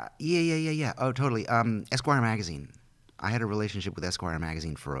 yeah. Oh, totally. Esquire Magazine. I had a relationship with Esquire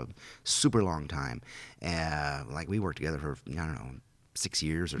Magazine for a super long time. Like, we worked together for, I don't know, 6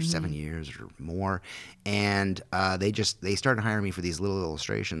 years or 7 years or more. And they started hiring me for these little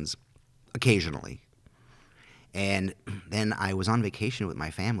illustrations occasionally. And then I was on vacation with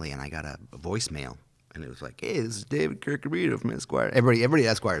my family, and I got a voicemail. And it was like, hey, this is David Kirkabito from Esquire. Everybody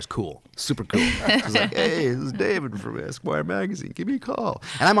at Esquire is cool. Super cool. It was like, hey, this is David from Esquire Magazine. Give me a call.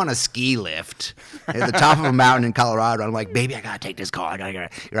 And I'm on a ski lift at the top of a mountain in Colorado. I'm like, baby, I got to take this call. I got to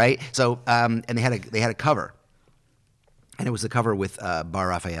right? So, and they had a cover. And it was the cover with Bar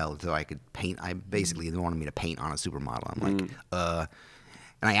Raphael, so I could paint. They wanted me to paint on a supermodel. I'm like,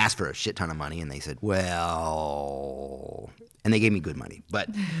 and I asked for a shit ton of money, and they said, well, and they gave me good money. But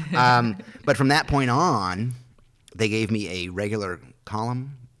from that point on, they gave me a regular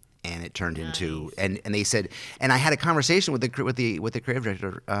column, and it turned into, and they said, and I had a conversation with the creative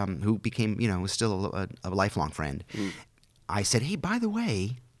director, who became, you know, was still a lifelong friend. I said, hey, by the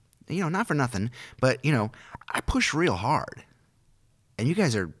way, you know, not for nothing, but, you know, I push real hard, and you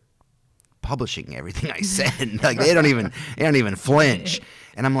guys are publishing everything I said. Like, they don't even flinch.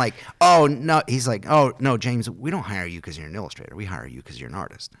 And I'm like, oh no. He's like, oh no, James, we don't hire you because you're an illustrator. We hire you because you're an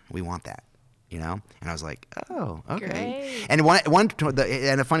artist. We want that. you know? And I was like, oh, okay. Great. And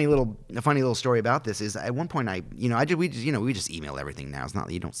a funny little story about this is at one point we just email everything now. It's not,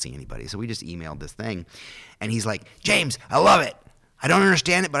 you don't see anybody. So we just emailed this thing, and he's like, James, I love it. I don't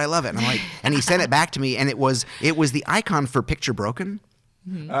understand it, but I love it. And I'm like, and he sent it back to me, and it was the icon for Picture Broken.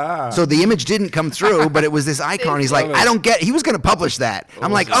 Mm-hmm. So the image didn't come through, but it was this icon. He's like, I don't get it. He was going to publish that.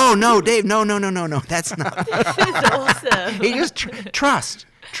 I'm like, oh no, Dave, no, that's not. This is awesome. He just trust.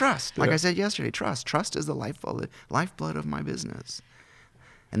 Like I said yesterday, trust is the lifeblood of my business,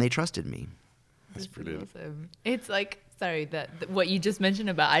 and they trusted me. That's brilliant. Awesome. It's like, sorry, that what you just mentioned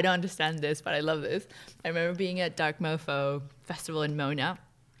about, I don't understand this, but I love this. I remember being at Dark Mofo Festival in Mona.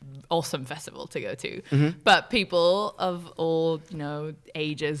 Awesome festival to go to. Mm-hmm. But people of all,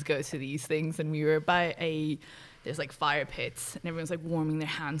 ages go to these things, and we were by there's like fire pits, and everyone's like warming their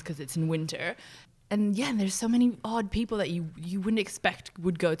hands because it's in winter. And yeah, there's so many odd people that you wouldn't expect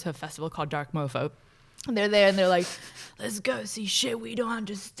would go to a festival called Dark Mofo. And they're there and they're like, let's go see shit we don't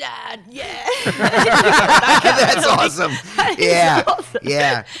understand. Yeah. That's awesome. Yeah. Awesome.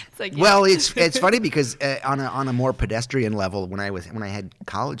 Yeah. It's like, well, it's funny because on a more pedestrian level, when I had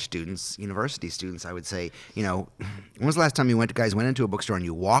college students, university students, I would say, when was the last time you went into a bookstore and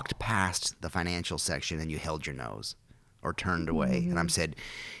you walked past the financial section and you held your nose or turned away? Mm-hmm. And I said,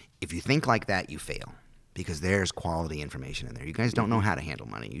 if you think like that, you fail. Because there's quality information in there. You guys don't know how to handle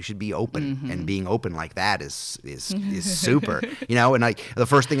money. You should be open, mm-hmm. and being open like that is super. And the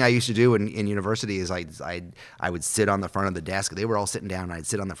first thing I used to do in university is I would sit on the front of the desk. They were all sitting down, and I'd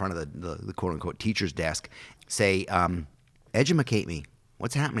sit on the front of the quote unquote teacher's desk, say, educate me.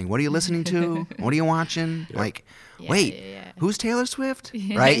 What's happening? What are you listening to? What are you watching? Yeah. Who's Taylor Swift?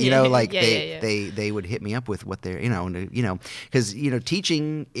 Right? They would hit me up with what they're, because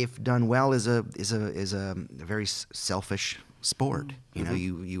you if done well is a very selfish sport. Mm-hmm.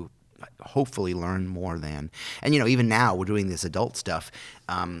 You hopefully learn more than, and even now we're doing this adult stuff.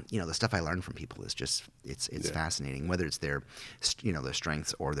 The stuff I learn from people is just it's fascinating. Whether it's their their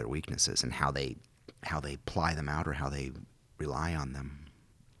strengths or their weaknesses, and how they ply them out or how they rely on them.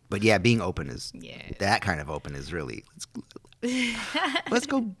 But yeah, being open that kind of open is really, let's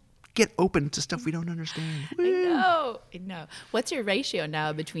go get open to stuff we don't understand. I know. What's your ratio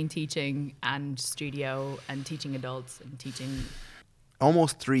now between teaching and studio and teaching adults and teaching?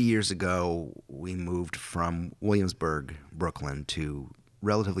 Almost 3 years ago, we moved from Williamsburg, Brooklyn to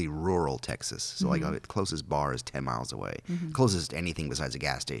relatively rural Texas. So mm-hmm. The closest bar is 10 miles away. Mm-hmm. Closest anything besides a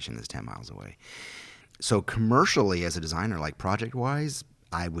gas station is 10 miles away. So commercially, as a designer, like project-wise,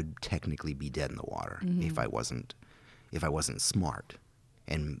 I would technically be dead in the water mm-hmm. if I wasn't smart.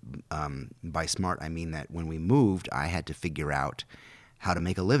 And by smart, I mean that when we moved, I had to figure out how to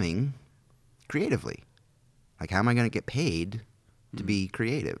make a living creatively. Like, how am I going to get paid to be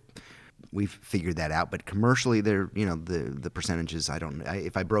creative? We've figured that out, but commercially, the percentages,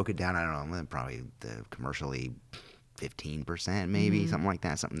 if I broke it down, I don't know, probably the commercially 15% maybe, mm-hmm. something like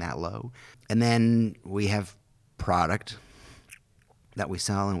that, something that low. And then we have product that we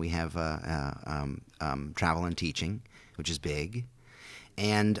sell, and we have travel and teaching, which is big.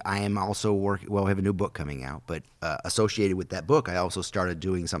 And I am also we have a new book coming out, but associated with that book, I also started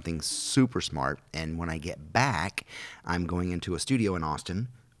doing something super smart. And when I get back, I'm going into a studio in Austin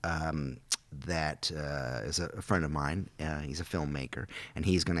that is a friend of mine. He's a filmmaker, and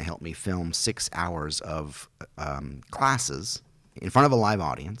he's going to help me film 6 hours of classes in front of a live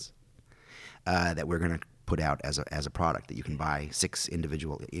audience that we're going to put out as a product that you can buy 6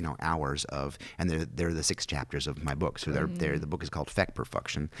 individual hours of, and they're the 6 chapters of my book. So the book is called Feck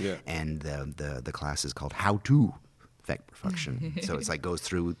Perfection, and the class is called How to Feck Perfection. So it's goes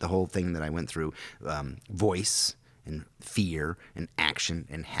through the whole thing that I went through, voice and fear and action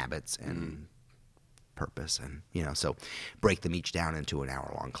and habits and purpose, and so break them each down into an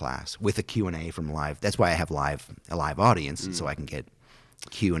hour-long class with a Q&A from live. That's why I have a live audience, so I can get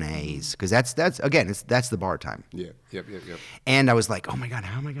Q&As, because that's the bar time. Yep. And I was like, oh my God,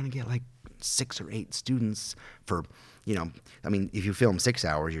 how am I going to get 6 or 8 students for, if you film 6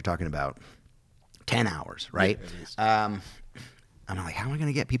 hours, you're talking about 10 hours, right? Yeah, I'm like, how am I going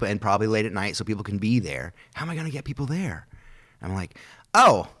to get people, and probably late at night so people can be there. How am I going to get people there? I'm like,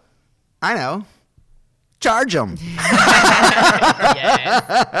 oh, I know. Charge them.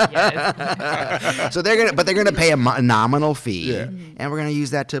 Yes. So they're gonna pay a nominal fee, and we're gonna use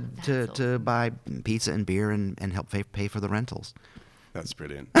that to buy pizza and beer and help pay for the rentals. That's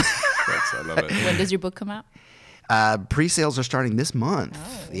brilliant. I love it. When does your book come out? Pre-sales are starting this month.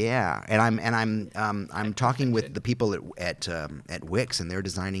 Oh. Yeah, and I'm talking with the people at Wix, and they're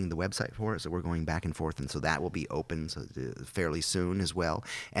designing the website for it. So we're going back and forth, and so that will be open fairly soon as well.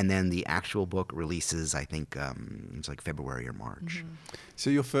 And then the actual book releases, I think, it's like February or March. Mm-hmm. So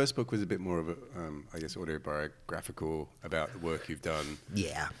your first book was a bit more of a, I guess, autobiographical about the work you've done.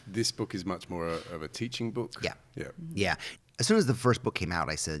 Yeah. This book is much more of a teaching book. Yeah. Yeah. Yeah. As soon as the first book came out,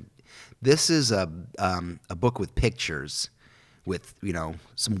 I said, "This is a book with pictures, with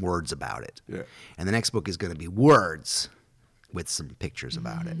some words about it." Yeah. And the next book is going to be words with some pictures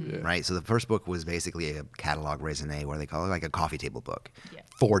about it, Yeah. right? So the first book was basically a catalog raisonné, what do they call it, like a coffee table book. Yeah.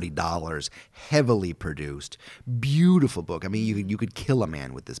 $40, heavily produced, beautiful book. I mean, you could kill a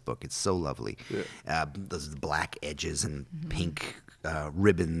man with this book. It's so lovely. Yeah. Those black edges and pink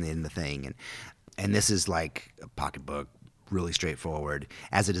ribbon in the thing, and this is like a pocketbook, really straightforward.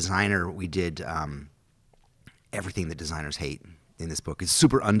 As a designer, we did everything that designers hate in this book. It's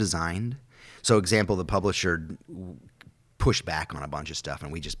super undesigned. So, example, the publisher pushed back on a bunch of stuff,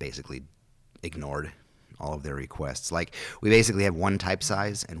 and we just basically ignored all of their requests. Like, we basically have one type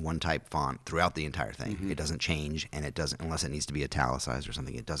size and one type font throughout the entire thing. It doesn't change, and it doesn't, unless it needs to be italicized or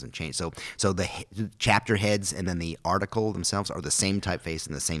something, it doesn't change. So the chapter heads and then the article themselves are the same typeface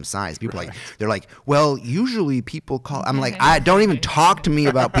and the same size. People are like, they're like, well, usually people call. I'm like, I don't even talk to me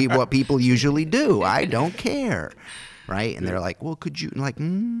about what people usually do. I don't care, right? And they're like, well, could you like,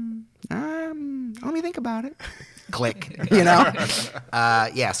 let me think about it. Click,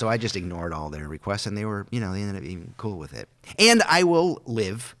 yeah, so I just ignored all their requests, and they were, they ended up being cool with it. And I will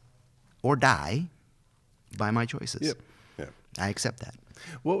live or die by my choices. Yep. Yeah. I accept that.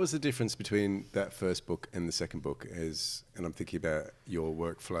 What was the difference between that first book and the second book? And I'm thinking about your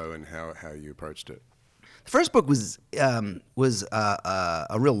workflow and how you approached it. The first book was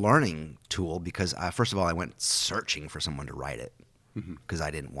a real learning tool because, first of all, I went searching for someone to write it. Because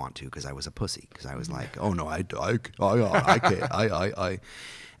I didn't want to, because I was a pussy. Because I was like, oh no, I can't.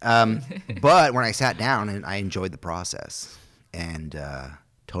 But when I sat down, and I enjoyed the process, and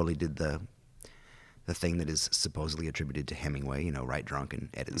totally did the thing that is supposedly attributed to Hemingway, write drunk and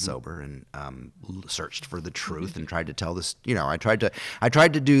edit sober, and searched for the truth and tried to tell this. I tried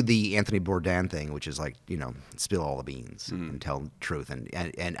to do the Anthony Bourdain thing, which is like, spill all the beans and tell the truth.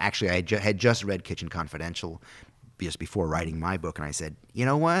 And actually, I had just read Kitchen Confidential just before writing my book, and I said, you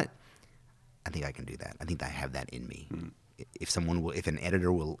know what? I think I can do that. I think I have that in me. If an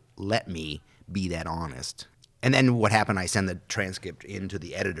editor will let me be that honest. And then what happened? I send the transcript into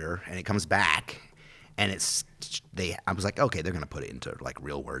the editor, and it comes back, and I was like, okay, they're gonna put it into like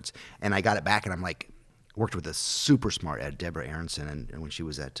real words. And I got it back, and I'm like, worked with a super smart editor, Deborah Aronson, and when she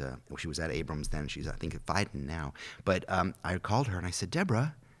was at Abrams then, she's I think at Phaidon now. But I called her and I said,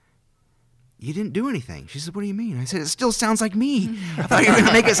 Deborah, you didn't do anything. She said, what do you mean? I said, it still sounds like me. I thought you were going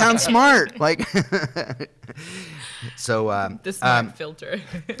to make it sound smart. Like, so. The smart filter.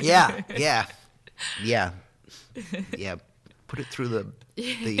 Yeah. Put it through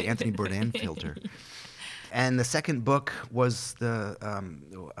the Anthony Bourdain filter. And the second book was the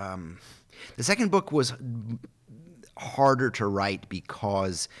second book was harder to write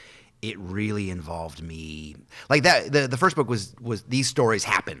because it really involved me. Like that, the first book was these stories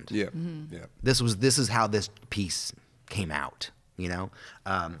happened. Yeah, yeah. This is how this piece came out,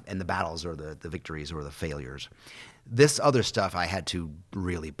 and the battles or the victories or the failures. This other stuff I had to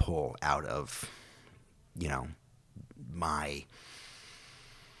really pull out of,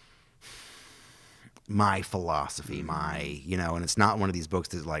 my philosophy, and it's not one of these books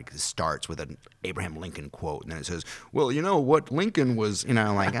that like starts with an Abraham Lincoln quote and then it says, well, what Lincoln was,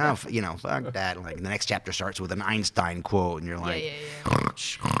 like, oh, fuck that. Like the next chapter starts with an Einstein quote and you're like,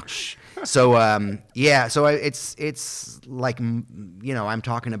 So, so it's like, I'm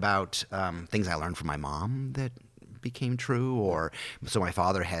talking about things I learned from my mom that became true, or so my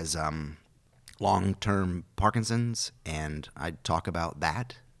father has long-term Parkinson's, and I talk about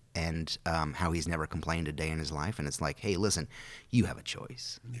that. And how he's never complained a day in his life. And it's like, hey, listen, you have a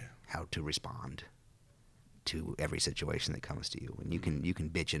choice how to respond to every situation that comes to you. And you can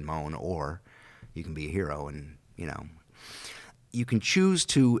bitch and moan, or you can be a hero. And, you can choose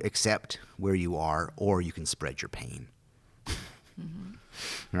to accept where you are, or you can spread your pain.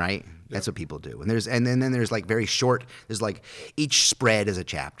 Right? That's what people do. And then there's like very short. There's like each spread is a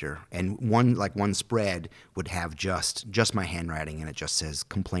chapter, and one spread would have just my handwriting, and it just says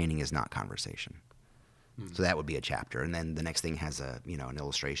complaining is not conversation. So that would be a chapter, and then the next thing has an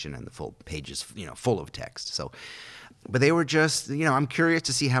illustration and the full pages full of text. So, but they were just I'm curious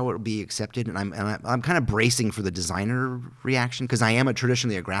to see how it will be accepted, and I'm kind of bracing for the designer reaction, because I am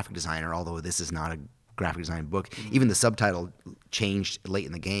traditionally a graphic designer, although this is not a graphic design book. Even the subtitle changed late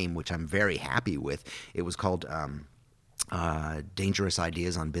in the game, which I'm very happy with. It was called Dangerous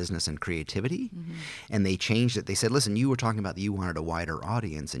Ideas on Business and Creativity. And they changed it. They said, listen, you were talking about that you wanted a wider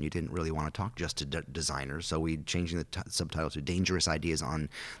audience and you didn't really want to talk just to designers. So we changed the subtitle to Dangerous Ideas on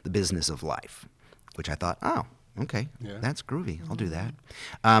the Business of Life, which I thought, oh, okay, that's groovy. I'll do that.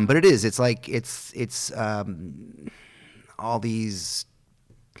 But it's like, it's all these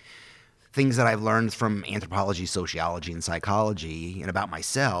things that I've learned from anthropology, sociology, and psychology and about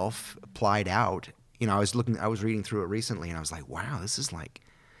myself applied out. You know, I was reading through it recently and I was like, wow, this is like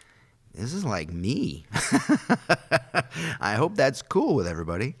me. I hope that's cool with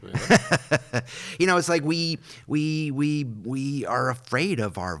everybody. Yeah. You know, it's like we are afraid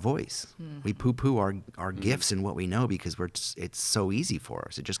of our voice. We poo-poo our gifts and what we know because it's so easy for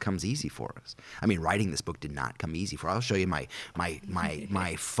us. It just comes easy for us. I mean, writing this book did not come easy for us. I'll show you my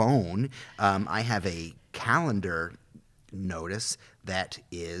phone. I have a calendar notice that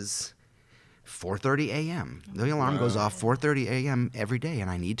is 4:30 a.m. The alarm goes off 4:30 a.m. every day,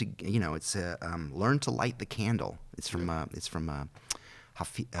 and I need to, it's learn to light the candle. It's from not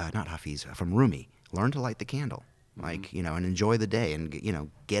Hafiz, from Rumi. Learn to light the candle, and enjoy the day,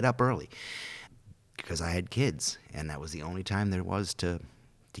 and get up early. Because I had kids, and that was the only time there was to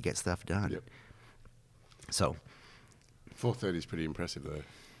get stuff done. Yep. So 4:30 is pretty impressive, though.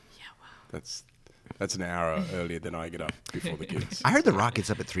 Yeah, wow. That's an hour earlier than I get up before the kids. I heard The Rock gets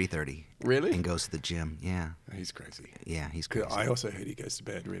up at 3:30. Really? And goes to the gym. Yeah. He's crazy. Yeah, he's crazy. I also heard he goes to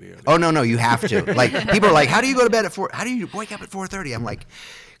bed really early. Oh, no, you have to. Like, people are like, how do you go to bed at 4? How do you wake up at 4:30? I'm like,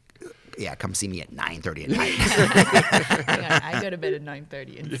 yeah, come see me at 9:30 at night. Yeah, I go to bed at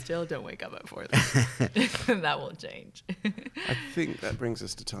 9:30 and still don't wake up at 4:30. That will change. I think that brings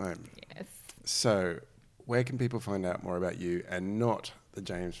us to time. Yes. So, where can people find out more about you and not the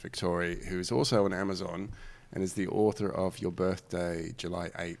James Victore, who is also on Amazon and is the author of Your Birthday, July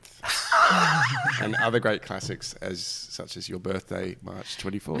 8th, and other great classics such as Your Birthday, March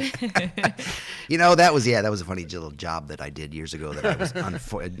 24th. That was a funny little job that I did years ago. That I was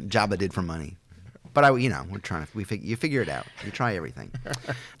a job I did for money. But we're trying to. You figure it out. You try everything.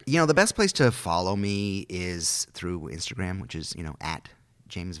 The best place to follow me is through Instagram, which is at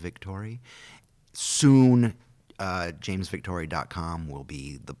James Victore. Soon, JamesVictore.com will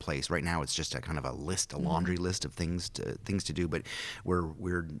be the place. Right now, it's just a kind of a laundry list of things to do. But we're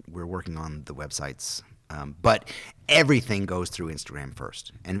working on the websites. But everything goes through Instagram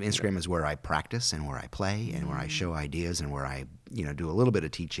first, and Instagram is where I practice and where I play and where I show ideas and where I do a little bit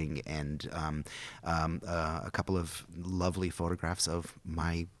of teaching and a couple of lovely photographs of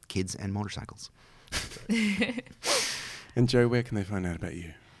my kids and motorcycles. And Joe, where can they find out about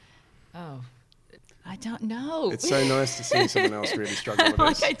you? Oh, I don't know. It's so nice to see someone else really struggle with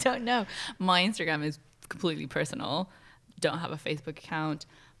this. I don't know. My Instagram is completely personal. Don't have a Facebook account.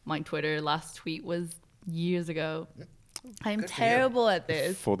 My Twitter last tweet was years ago. I'm terrible at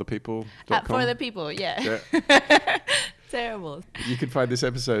this. For the people. For the people, yeah. Terrible. You can find this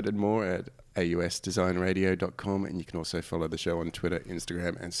episode and more at ausdesignradio.com, and you can also follow the show on Twitter,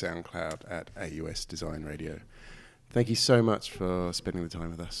 Instagram, and SoundCloud at AUS Design Radio. Thank you so much for spending the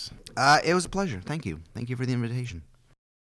time with us. It was a pleasure. Thank you. Thank you for the invitation.